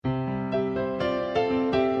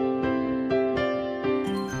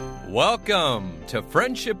Welcome to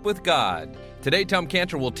Friendship with God. Today, Tom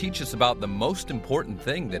Cantor will teach us about the most important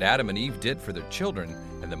thing that Adam and Eve did for their children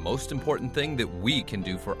and the most important thing that we can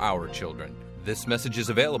do for our children. This message is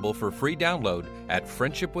available for free download at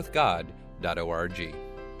friendshipwithgod.org.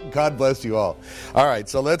 God bless you all. All right,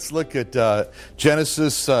 so let's look at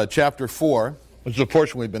Genesis chapter 4, which is a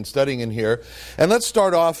portion we've been studying in here. And let's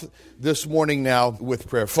start off this morning now with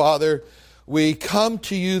prayer. Father, we come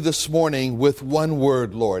to you this morning with one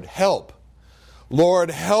word, Lord, help. Lord,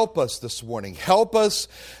 help us this morning. Help us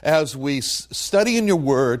as we study in your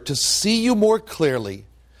word to see you more clearly,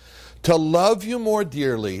 to love you more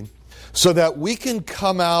dearly, so that we can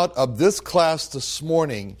come out of this class this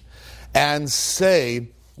morning and say,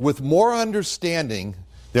 with more understanding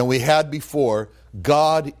than we had before,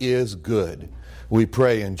 God is good. We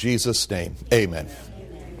pray in Jesus' name. Amen.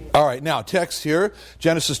 All right, now text here,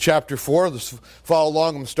 Genesis chapter 4. Let's follow along.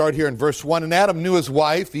 I'm going to start here in verse 1. And Adam knew his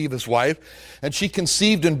wife, Eve his wife, and she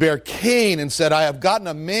conceived and bare Cain and said, I have gotten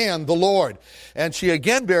a man, the Lord. And she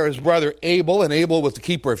again bare his brother Abel, and Abel was the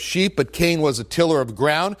keeper of sheep, but Cain was a tiller of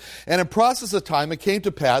ground. And in process of time it came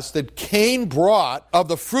to pass that Cain brought of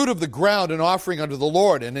the fruit of the ground an offering unto the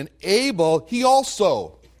Lord. And in Abel he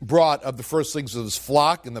also brought of the firstlings of his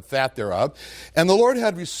flock and the fat thereof. And the Lord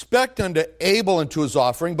had respect unto Abel and to his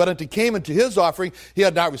offering, but unto Cain and to his offering he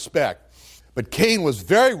had not respect. But Cain was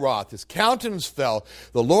very wroth, his countenance fell.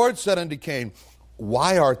 The Lord said unto Cain,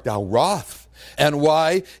 why art thou wroth? And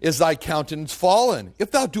why is thy countenance fallen? If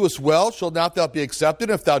thou doest well, shalt not thou be accepted?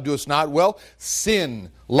 If thou doest not well, sin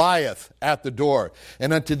lieth at the door.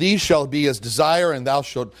 And unto thee shall be his desire, and thou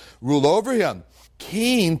shalt rule over him.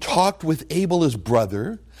 Cain talked with Abel his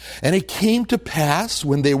brother, and it came to pass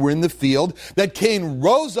when they were in the field that Cain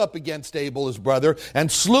rose up against Abel his brother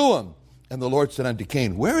and slew him. And the Lord said unto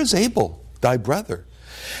Cain, where is Abel thy brother?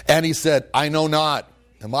 And he said, I know not.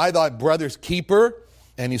 Am I thy brother's keeper?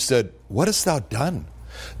 And he said, what hast thou done?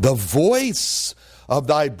 The voice of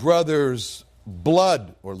thy brother's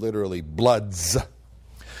blood, or literally bloods,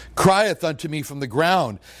 crieth unto me from the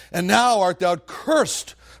ground. And now art thou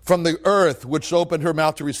cursed from the earth, which opened her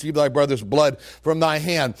mouth to receive thy brother's blood from thy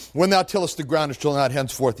hand. When thou tillest the ground, it shall not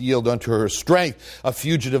henceforth yield unto her strength. A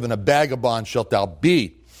fugitive and a vagabond shalt thou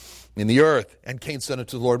be in the earth. And Cain said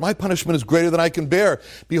unto the Lord, my punishment is greater than I can bear.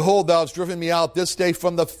 Behold, thou hast driven me out this day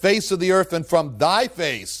from the face of the earth, and from thy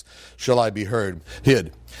face shall I be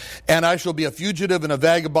hid. And I shall be a fugitive and a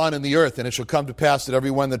vagabond in the earth. And it shall come to pass that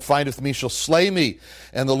every one that findeth me shall slay me.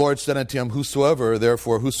 And the Lord said unto him,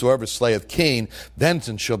 whosoever slayeth Cain,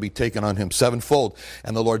 vengeance shall be taken on him sevenfold.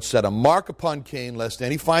 And the Lord set a mark upon Cain, lest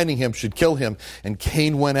any finding him should kill him. And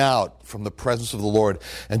Cain went out from the presence of the Lord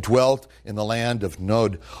and dwelt in the land of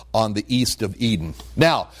Nod on the east of Eden.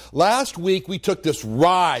 Now, last week we took this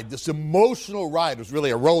ride, this emotional ride. It was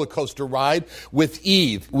really a roller coaster ride with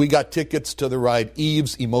Eve. We got tickets to the ride,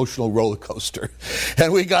 Eve's Emotional Roller Coaster.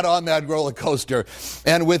 And we got on that roller coaster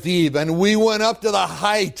and with Eve. And we went up to the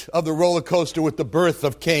height of the roller coaster with the birth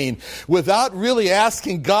of Cain. Without really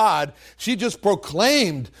asking God, she just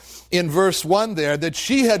proclaimed in verse 1 there that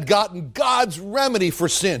she had gotten God's remedy for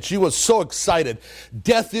sin. She was so excited.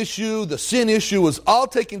 Death issue, the sin issue was all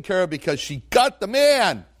taken care of because she got the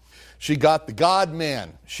man. She got the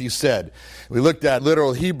God-man, she said. We looked at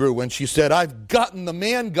literal Hebrew when she said, I've gotten the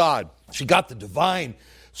man God. She got the divine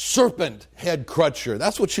serpent head crutcher.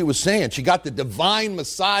 That's what she was saying. She got the divine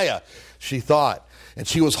Messiah, she thought. And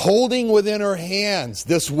she was holding within her hands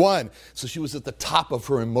this one. So she was at the top of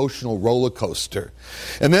her emotional roller coaster.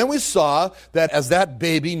 And then we saw that as that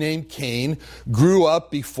baby named Cain grew up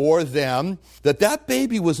before them, that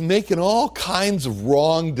baby was making all kinds of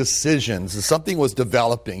wrong decisions. Something was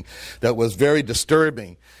developing that was very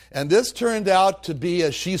disturbing. And this turned out to be,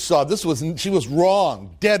 as she saw, she was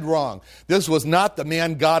wrong, dead wrong. This was not the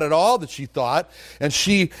man God at all that she thought. And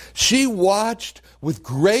she watched with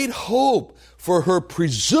great hope for her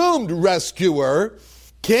presumed rescuer,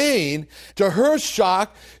 Cain. To her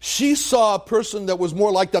shock, she saw a person that was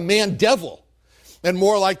more like the man devil and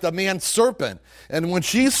more like the man serpent. And when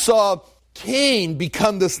she saw Cain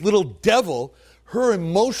become this little devil, her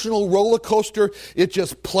emotional roller coaster, it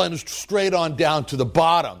just plunged straight on down to the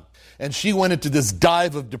bottom. And she went into this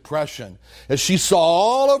dive of depression as she saw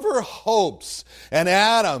all of her hopes and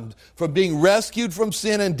Adam from being rescued from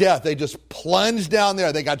sin and death. They just plunged down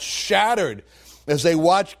there. They got shattered as they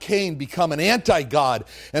watched Cain become an anti-God,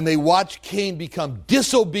 and they watched Cain become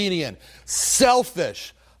disobedient,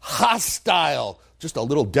 selfish, hostile, just a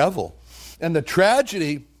little devil. And the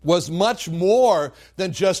tragedy was much more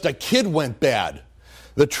than just a kid went bad.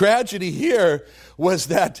 The tragedy here was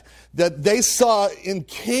that they saw in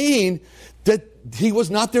Cain that he was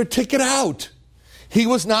not their ticket out. He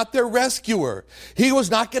was not their rescuer. He was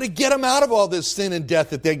not going to get them out of all this sin and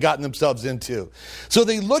death that they'd gotten themselves into. So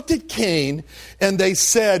they looked at Cain and they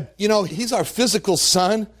said, he's our physical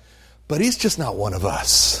son, but he's just not one of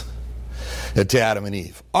us. And to Adam and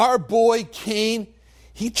Eve. Our boy Cain,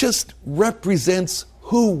 he just represents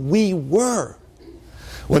who we were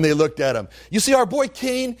when they looked at him. You see, our boy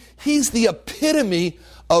Cain, he's the epitome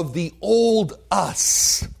of the old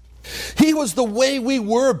us. He was the way we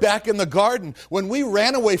were back in the garden when we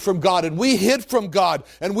ran away from God and we hid from God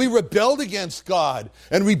and we rebelled against God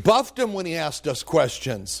and rebuffed him when he asked us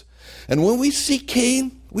questions. And when we see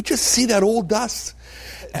Cain, we just see that old us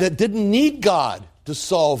that didn't need God to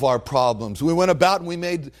solve our problems. We went about and we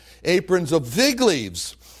made aprons of fig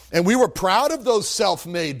leaves. And we were proud of those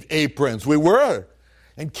self-made aprons. We were.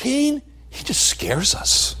 And Cain, he just scares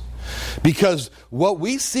us. Because what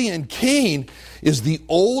we see in Cain is the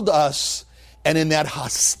old us, and in that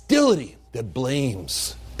hostility that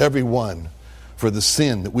blames everyone for the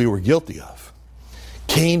sin that we were guilty of.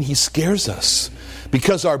 Cain, he scares us.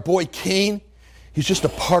 Because our boy Cain, he's just a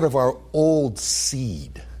part of our old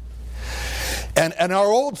seed. And our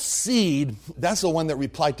old seed, that's the one that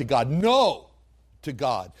replied to God, no, to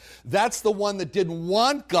God. That's the one that didn't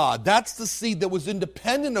want God. That's the seed that was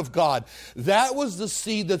independent of God. That was the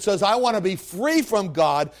seed that says, I want to be free from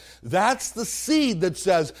God. That's the seed that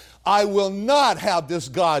says, I will not have this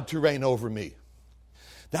God to reign over me.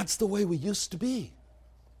 That's the way we used to be.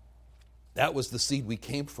 That was the seed we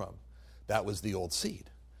came from. That was the old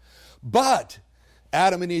seed. But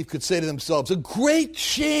Adam and Eve could say to themselves, a great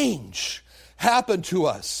change happened to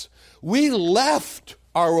us. We left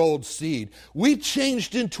our old seed. We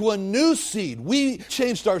changed into a new seed. We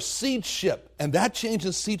changed our seedship. And that change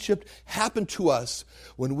in seedship happened to us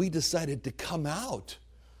when we decided to come out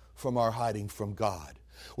from our hiding from God.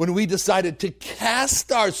 When we decided to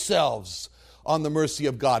cast ourselves on the mercy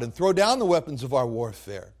of God and throw down the weapons of our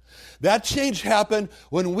warfare. That change happened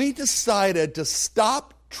when we decided to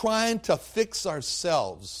stop trying to fix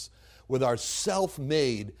ourselves with our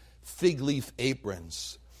self-made fig leaf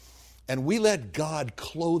aprons. And we let God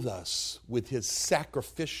clothe us with his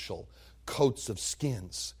sacrificial coats of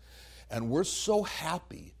skins. And we're so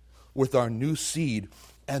happy with our new seed,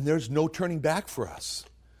 and there's no turning back for us.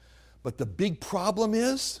 But the big problem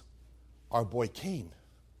is our boy Cain.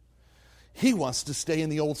 He wants to stay in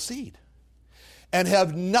the old seed and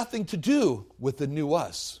have nothing to do with the new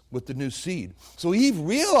us, with the new seed. So Eve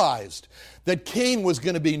realized that Cain was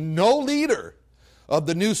going to be no leader of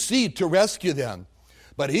the new seed to rescue them.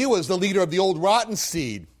 But he was the leader of the old rotten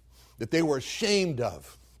seed that they were ashamed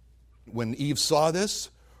of. When Eve saw this,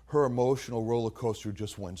 her emotional roller coaster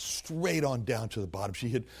just went straight on down to the bottom. She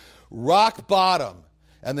hit rock bottom.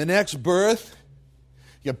 And the next birth,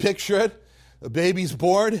 you can picture it, the baby's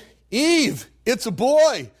born. Eve, it's a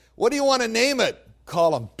boy. What do you want to name it?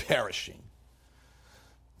 Call him Perishing.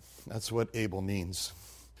 That's what Abel means.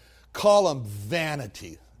 Call him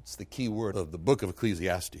vanity. It's the key word of the book of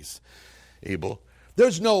Ecclesiastes. Abel.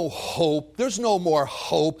 There's no hope. There's no more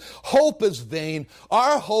hope. Hope is vain.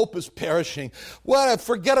 Our hope is perishing. Well,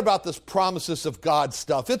 forget about this promises of God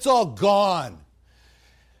stuff. It's all gone.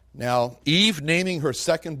 Now, Eve naming her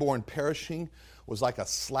second-born Perishing was like a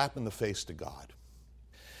slap in the face to God.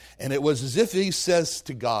 And it was as if Eve says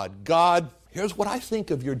to God, God, here's what I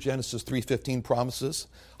think of your Genesis 3:15 promises.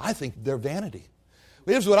 I think they're vanity.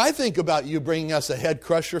 Here's what I think about you bringing us a head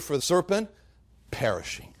crusher for the serpent.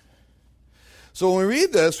 Perishing. So when we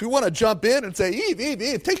read this, we want to jump in and say, Eve,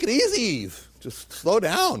 take it easy, Eve. Just slow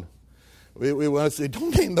down. We want to say,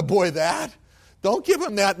 don't name the boy that. Don't give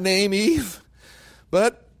him that name, Eve.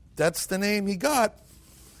 But that's the name he got.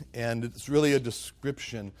 And it's really a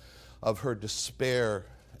description of her despair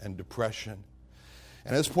and depression.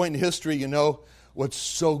 And at this point in history, you know, what's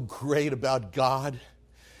so great about God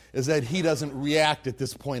is that he doesn't react at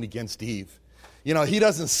this point against Eve. You know, he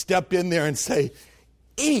doesn't step in there and say,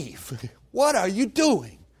 Eve, what are you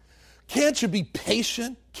doing? Can't you be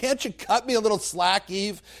patient? Can't you cut me a little slack,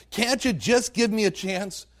 Eve? Can't you just give me a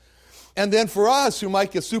chance? And then for us who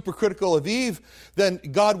might get super critical of Eve, then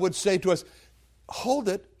God would say to us, hold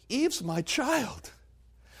it, Eve's my child.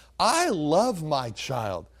 I love my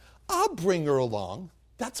child. I'll bring her along.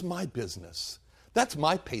 That's my business. That's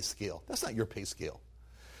my pay scale. That's not your pay scale.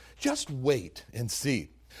 Just wait and see.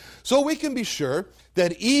 So we can be sure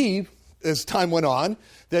that Eve, as time went on,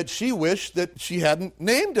 that she wished that she hadn't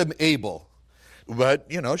named him Abel. But,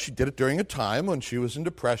 you know, she did it during a time when she was in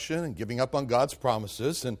depression and giving up on God's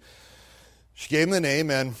promises. And she gave him the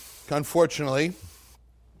name, and unfortunately,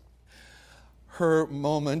 her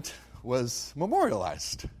moment was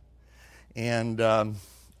memorialized. And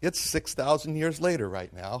it's 6,000 years later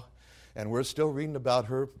right now, and we're still reading about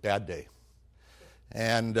her bad day.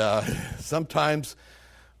 And sometimes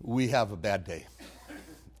we have a bad day,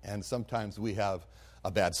 and sometimes we have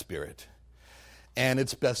a bad spirit. And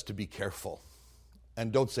it's best to be careful,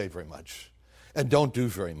 and don't say very much, and don't do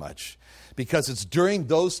very much, because it's during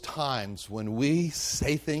those times when we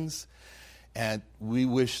say things and we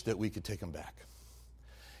wish that we could take them back.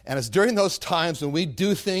 And it's during those times when we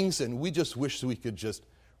do things and we just wish that we could just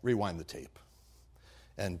rewind the tape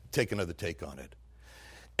and take another take on it.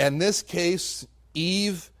 In this case,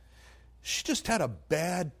 Eve, she just had a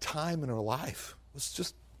bad time in her life.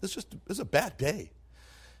 It was a bad day.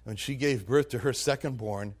 When she gave birth to her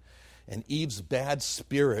secondborn, and Eve's bad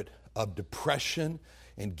spirit of depression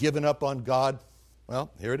and giving up on God, well,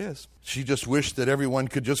 here it is. She just wished that everyone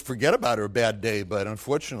could just forget about her bad day, but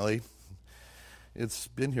unfortunately, it's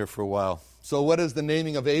been here for a while. So what does the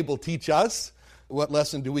naming of Abel teach us? What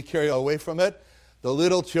lesson do we carry away from it? The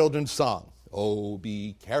little children's song. Oh,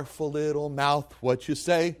 be careful, little mouth, what you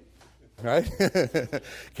say. Right?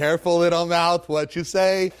 Careful, little mouth, what you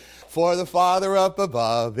say. For the Father up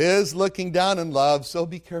above is looking down in love. So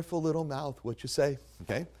be careful, little mouth, what you say.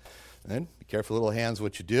 Okay? And then be careful, little hands,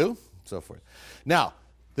 what you do. So forth. Now,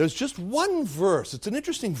 there's just one verse. It's an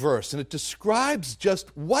interesting verse, and it describes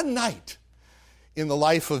just one night in the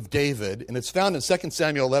life of David, and it's found in 2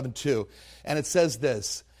 Samuel 11:2, and it says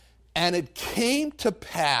this, and it came to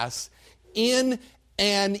pass in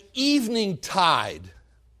an evening tide,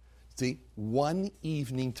 see, one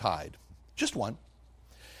evening tide, just one,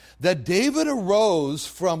 that David arose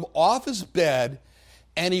from off his bed,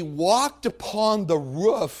 and he walked upon the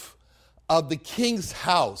roof of the king's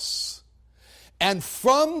house. And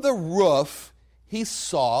from the roof, he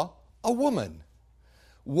saw a woman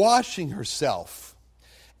washing herself.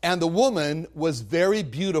 And the woman was very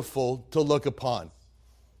beautiful to look upon.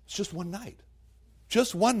 It's just one night.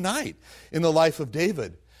 Just one night in the life of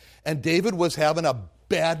David. And David was having a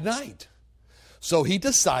bad night. So he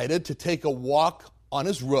decided to take a walk on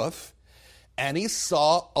his roof, and he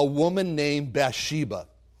saw a woman named Bathsheba,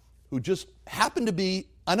 who just happened to be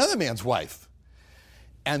another man's wife.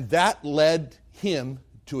 And that led him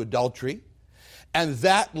to adultery, and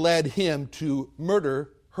that led him to murder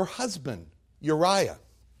her husband, Uriah.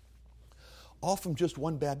 All from just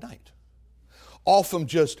one bad night. All from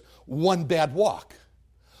just one bad walk.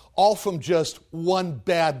 All from just one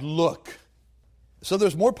bad look. So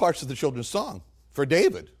there's more parts of the children's song for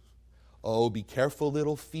David. Oh, be careful,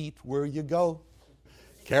 little feet, where you go.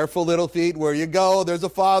 Careful, little feet, where you go. There's a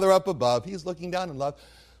Father up above. He's looking down in love.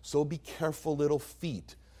 So be careful, little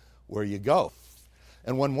feet, where you go.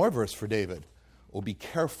 And one more verse for David. Oh, be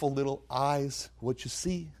careful, little eyes, what you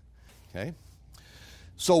see. Okay?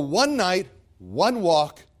 So one night, one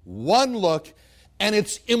walk, one look, and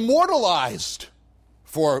it's immortalized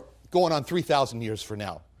for going on 3,000 years for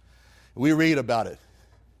now. We read about it.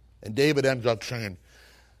 And David ends up saying,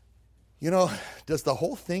 does the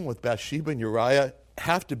whole thing with Bathsheba and Uriah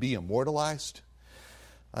have to be immortalized?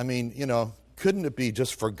 I mean, couldn't it be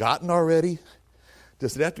just forgotten already?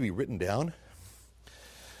 Does it have to be written down?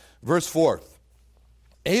 Verse 4,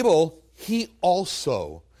 Abel, he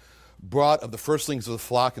also brought of the firstlings of the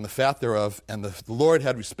flock and the fat thereof, and the Lord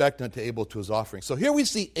had respect unto Abel to his offering. So here we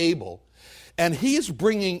see Abel, and he's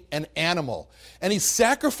bringing an animal, and he's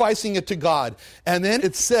sacrificing it to God. And then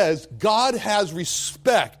it says, God has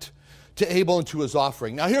respect to Abel and to his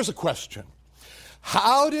offering. Now here's a question.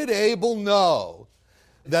 How did Abel know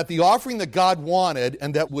that the offering that God wanted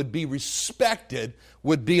and that would be respected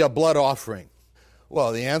would be a blood offering?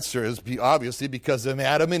 Well, the answer is obviously because of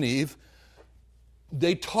Adam and Eve.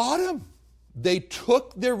 They taught him. They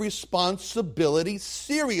took their responsibility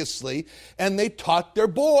seriously, and they taught their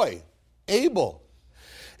boy, Abel.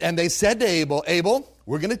 And they said to Abel, Abel,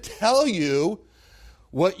 we're going to tell you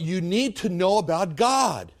what you need to know about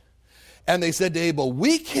God. And they said to Abel,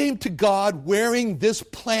 we came to God wearing this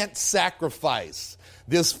plant sacrifice,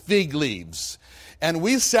 this fig leaves. And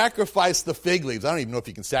we sacrificed the fig leaves. I don't even know if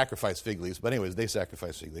you can sacrifice fig leaves, but anyways, they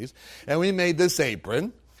sacrificed fig leaves. And we made this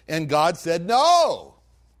apron. And God said, no,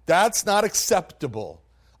 that's not acceptable.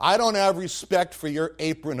 I don't have respect for your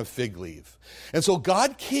apron of fig leaf. And so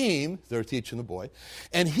God came, they're teaching the boy,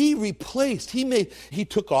 and he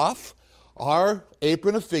took off our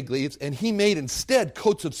apron of fig leaves, and he made instead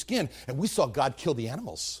coats of skin. And we saw God kill the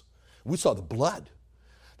animals. We saw the blood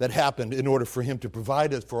that happened in order for him to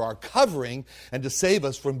provide us for our covering and to save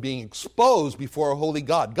us from being exposed before a holy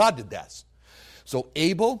God. God did that. So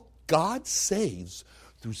Abel, God saves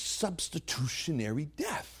through substitutionary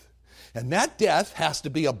death. And that death has to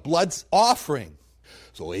be a blood offering.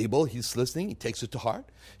 So Abel, he's listening, he takes it to heart,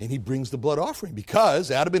 and he brings the blood offering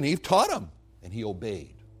because Adam and Eve taught him, and he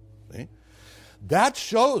obeyed. See? That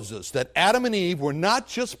shows us that Adam and Eve were not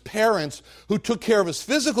just parents who took care of his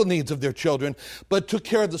physical needs of their children, but took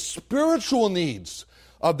care of the spiritual needs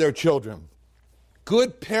of their children.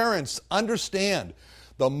 Good parents understand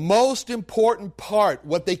the most important part,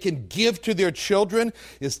 what they can give to their children,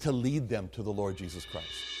 is to lead them to the Lord Jesus Christ.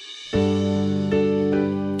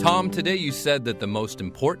 Tom, today you said that the most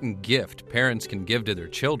important gift parents can give to their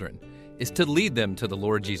children is to lead them to the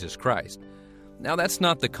Lord Jesus Christ. Now, that's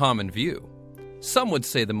not the common view. Some would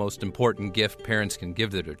say the most important gift parents can give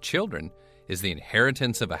to their children is the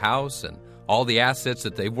inheritance of a house and all the assets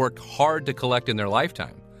that they've worked hard to collect in their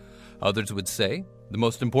lifetime. Others would say the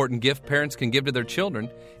most important gift parents can give to their children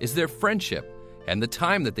is their friendship and the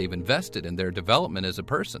time that they've invested in their development as a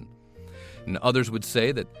person. And others would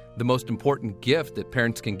say that the most important gift that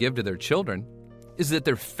parents can give to their children is that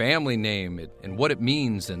their family name and what it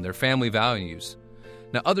means and their family values.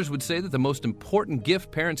 Now, others would say that the most important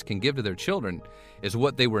gift parents can give to their children is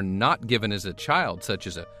what they were not given as a child, such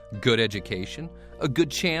as a good education, a good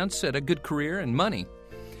chance at a good career, and money.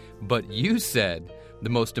 But you said the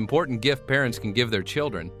most important gift parents can give their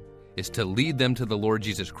children is to lead them to the Lord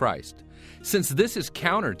Jesus Christ. Since this is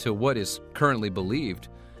counter to what is currently believed,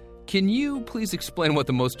 can you please explain what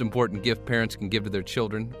the most important gift parents can give to their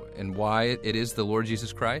children and why it is the Lord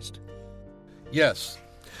Jesus Christ? Yes,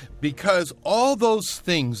 because all those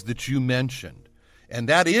things that you mentioned, and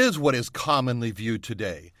that is what is commonly viewed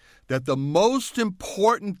today, that the most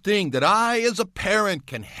important thing that I as a parent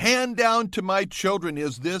can hand down to my children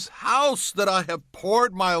is this house that I have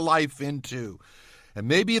poured my life into. And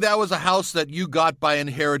maybe that was a house that you got by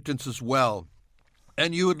inheritance as well.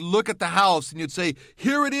 And you would look at the house and you'd say,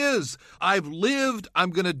 here it is. I've lived,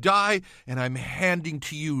 I'm going to die, and I'm handing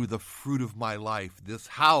to you the fruit of my life, this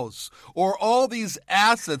house, or all these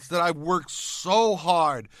assets that I've worked so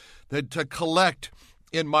hard to collect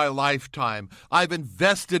in my lifetime. I've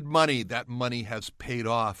invested money. That money has paid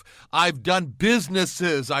off. I've done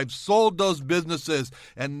businesses. I've sold those businesses.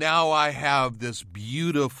 And now I have this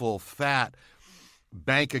beautiful, fat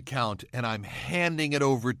bank account, and I'm handing it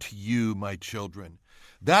over to you, my children.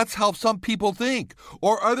 That's how some people think.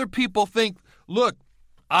 Or other people think, look,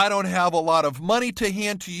 I don't have a lot of money to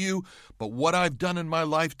hand to you, but what I've done in my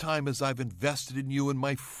lifetime is I've invested in you and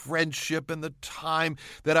my friendship and the time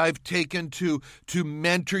that I've taken to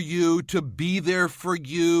mentor you, to be there for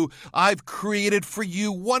you. I've created for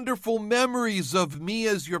you wonderful memories of me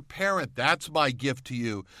as your parent. That's my gift to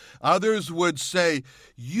you. Others would say,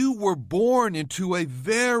 you were born into a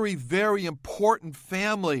very, very important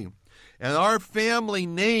family. And our family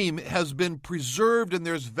name has been preserved, and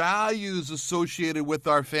there's values associated with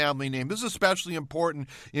our family name. This is especially important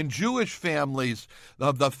in Jewish families,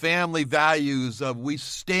 of the family values of we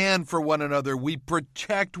stand for one another, we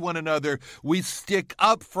protect one another, we stick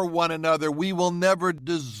up for one another, we will never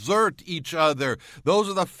desert each other. Those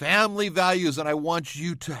are the family values, and I want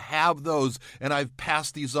you to have those, and I've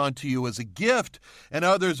passed these on to you as a gift. And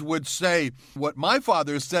others would say what my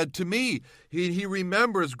father said to me. He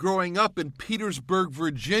remembers growing up in Petersburg,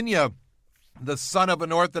 Virginia, the son of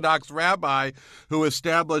an Orthodox rabbi who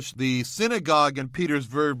established the synagogue in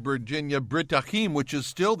Petersburg, Virginia, Brit Achim, which is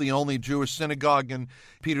still the only Jewish synagogue in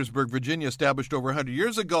Petersburg, Virginia, established over 100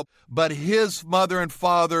 years ago. But his mother and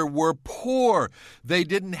father were poor. They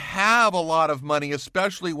didn't have a lot of money,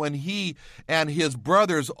 especially when he and his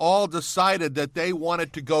brothers all decided that they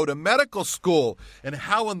wanted to go to medical school. And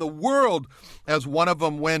how in the world, as one of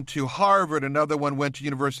them went to Harvard, another one went to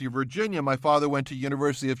University of Virginia, my father went to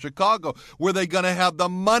University of Chicago, were they going to have the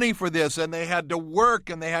money for this? And they had to work,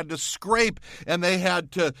 and they had to scrape, and they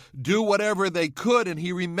had to do whatever they could. And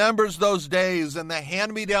he remembers those days and the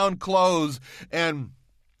hand-me-down clothes and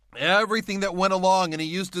everything that went along. And he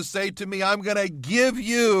used to say to me, I'm going to give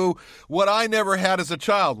you what I never had as a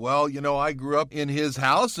child. Well, you know, I grew up in his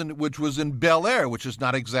house, which was in Bel Air, which is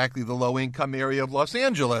not exactly the low-income area of Los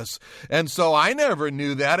Angeles. And so I never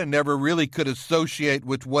knew that and never really could associate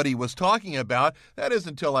with what he was talking about. That is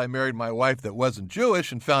until I married my wife that wasn't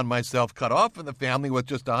Jewish and found myself cut off from the family with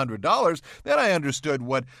just $100. Then I understood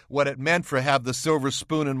what it meant for have the silver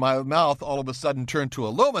spoon in my mouth all of a sudden turn to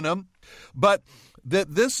aluminum. But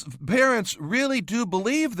that this parents really do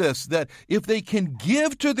believe this, that if they can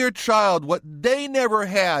give to their child what they never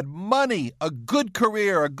had, money, a good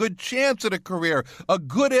career, a good chance at a career, a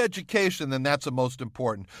good education, then that's the most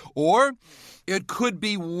important. Or it could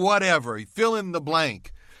be whatever, fill in the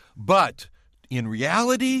blank. But in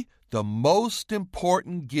reality, the most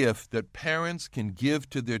important gift that parents can give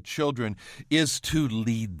to their children is to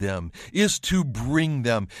lead them, is to bring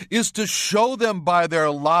them, is to show them by their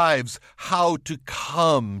lives how to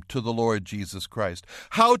come to the Lord Jesus Christ,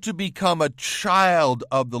 how to become a child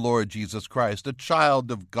of the Lord Jesus Christ, a child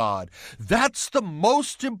of God. That's the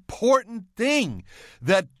most important thing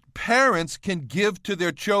that parents can give to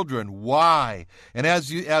their children. Why? And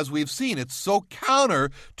as we've seen, it's so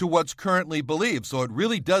counter to what's currently believed. So it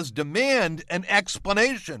really does demand an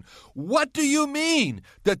explanation. What do you mean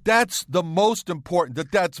that that's the most important,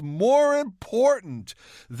 that that's more important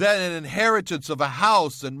than an inheritance of a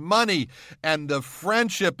house and money and the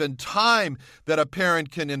friendship and time that a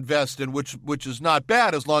parent can invest in, which is not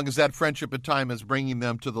bad as long as that friendship and time is bringing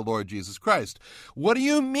them to the Lord Jesus Christ? What do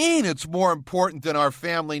you mean it's more important than our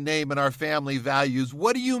family name and our family values?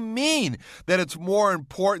 What do you mean that it's more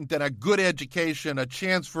important than a good education, a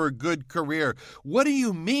chance for a good career? What do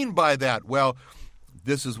you mean by that? Well,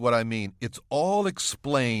 this is what I mean. It's all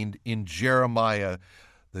explained in Jeremiah.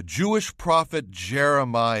 The Jewish prophet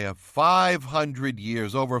Jeremiah,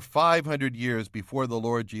 over 500 years before the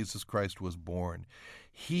Lord Jesus Christ was born,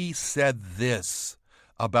 he said this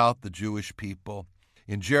about the Jewish people.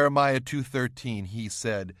 In Jeremiah 2:13, he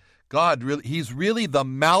said, he's really the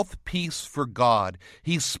mouthpiece for God.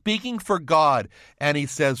 He's speaking for God, and he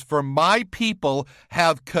says, "For my people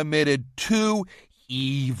have committed 2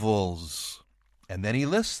 evils." And then he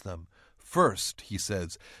lists them. First, he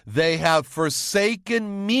says, "They have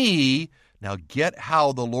forsaken me." Now get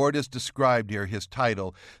how the Lord is described here, his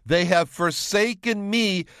title. "They have forsaken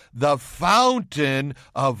me, the fountain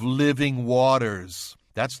of living waters."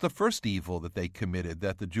 That's the first evil that they committed,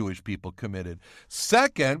 that the Jewish people committed.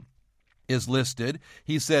 Second is listed,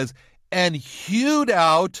 he says, "and hewed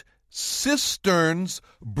out cisterns,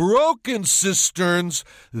 broken cisterns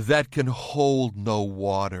that can hold no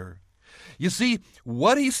water." You see,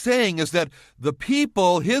 what he's saying is that the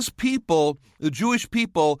people, his people, the Jewish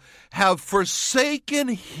people, have forsaken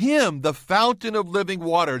him, the fountain of living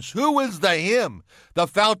waters. Who is the him? The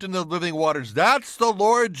fountain of living waters. That's the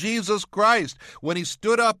Lord Jesus Christ. When he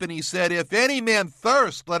stood up and he said, "If any man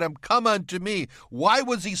thirst, let him come unto me." Why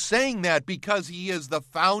was he saying that? Because he is the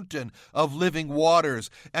fountain of living waters.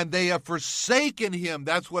 And they have forsaken him.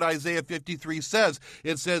 That's what Isaiah 53 says.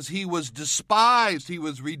 It says he was despised. He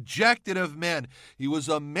was rejected of men. He was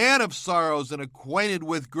a man of sorrows and acquainted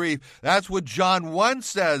with grief. That's what John 1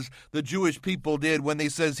 says the Jewish people did when they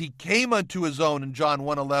says he came unto his own in John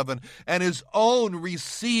 1:11, and his own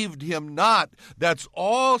received him not. That's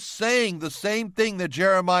all saying the same thing that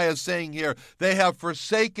Jeremiah is saying here. They have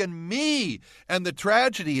forsaken me. And the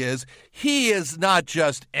tragedy is, he is not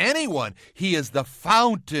just anyone. He is the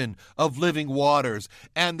fountain of living waters.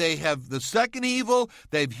 And they have the second evil.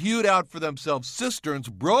 They've hewed out for themselves cisterns,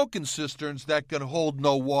 broken cisterns that can hold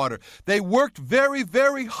no water. They worked very,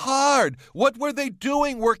 very hard. What were they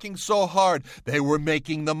doing working so hard? They were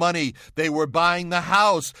making the money. They were buying the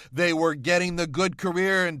house. They were getting the good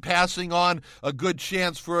career and passing on a good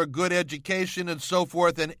chance for a good education and so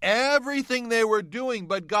forth, and everything they were doing.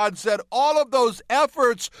 But God said all of those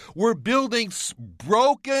efforts were building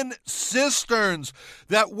broken cisterns,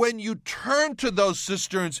 that when you turn to those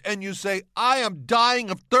cisterns and you say, "I am dying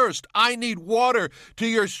of thirst, I need water," to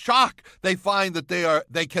your shock, they find that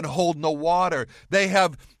they can hold no water. They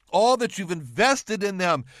have all that you've invested in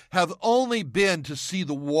them have only been to see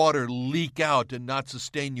the water leak out and not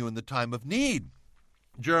sustain you in the time of need.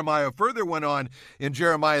 Jeremiah further went on in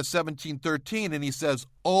Jeremiah 17:13, and he says,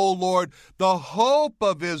 "O Lord, the hope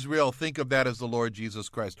of Israel." Think of that as the Lord Jesus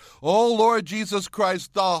Christ. "O Lord Jesus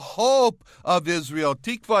Christ, the hope of Israel."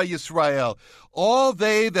 Tikva Yisrael. "All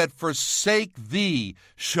they that forsake thee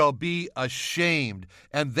shall be ashamed,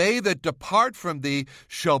 and they that depart from thee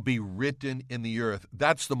shall be written in the earth."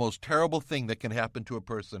 That's the most terrible thing that can happen to a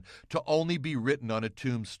person, to only be written on a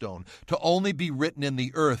tombstone, to only be written in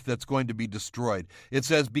the earth that's going to be destroyed. It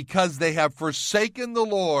says, "Because they have forsaken the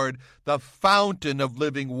Lord, the fountain of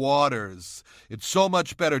living waters." It's so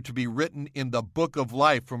much better to be written in the book of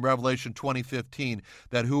life from Revelation 20:15,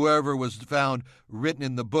 that whoever was found written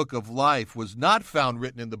in the book of life was not found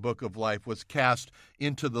written in the book of life, was cast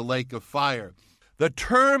into the lake of fire. The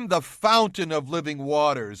term, the fountain of living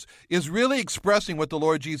waters, is really expressing what the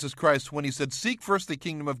Lord Jesus Christ, when he said, "Seek first the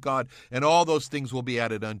kingdom of God, and all those things will be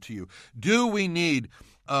added unto you." Do we need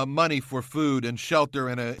money for food and shelter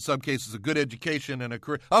and, in some cases, a good education and a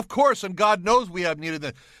career? Of course, and God knows we have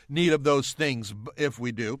need of those things if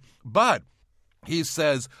we do. But he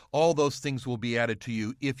says all those things will be added to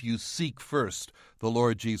you if you seek first the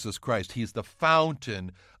Lord Jesus Christ. He's the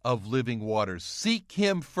fountain of living waters. Seek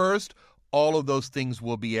him first. all of those things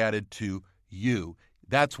will be added to you.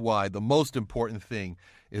 That's why the most important thing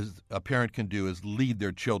is a parent can do is lead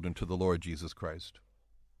their children to the Lord Jesus Christ.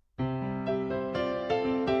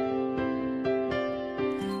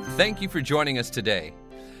 Thank you for joining us today.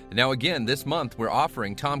 Now again, this month we're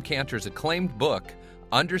offering Tom Cantor's acclaimed book,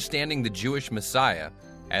 Understanding the Jewish Messiah,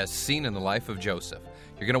 as seen in the life of Joseph.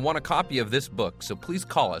 You're going to want a copy of this book, so please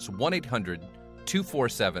call us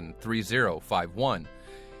 1-800-247-3051.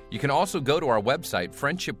 You can also go to our website,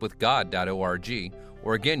 friendshipwithgod.org,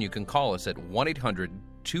 or again, you can call us at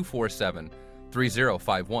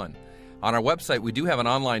 1-800-247-3051. On our website, we do have an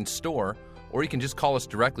online store, or you can just call us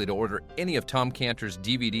directly to order any of Tom Cantor's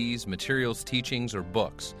DVDs, materials, teachings, or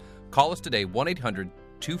books. Call us today,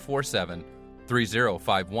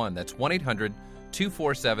 1-800-247-3051. That's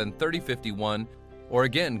 1-800-247-3051. Or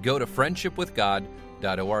again, go to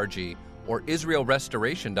friendshipwithgod.org or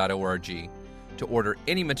israelrestoration.org to order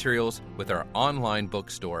any materials with our online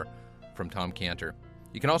bookstore from Tom Cantor.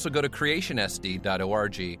 You can also go to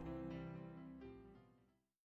creationsd.org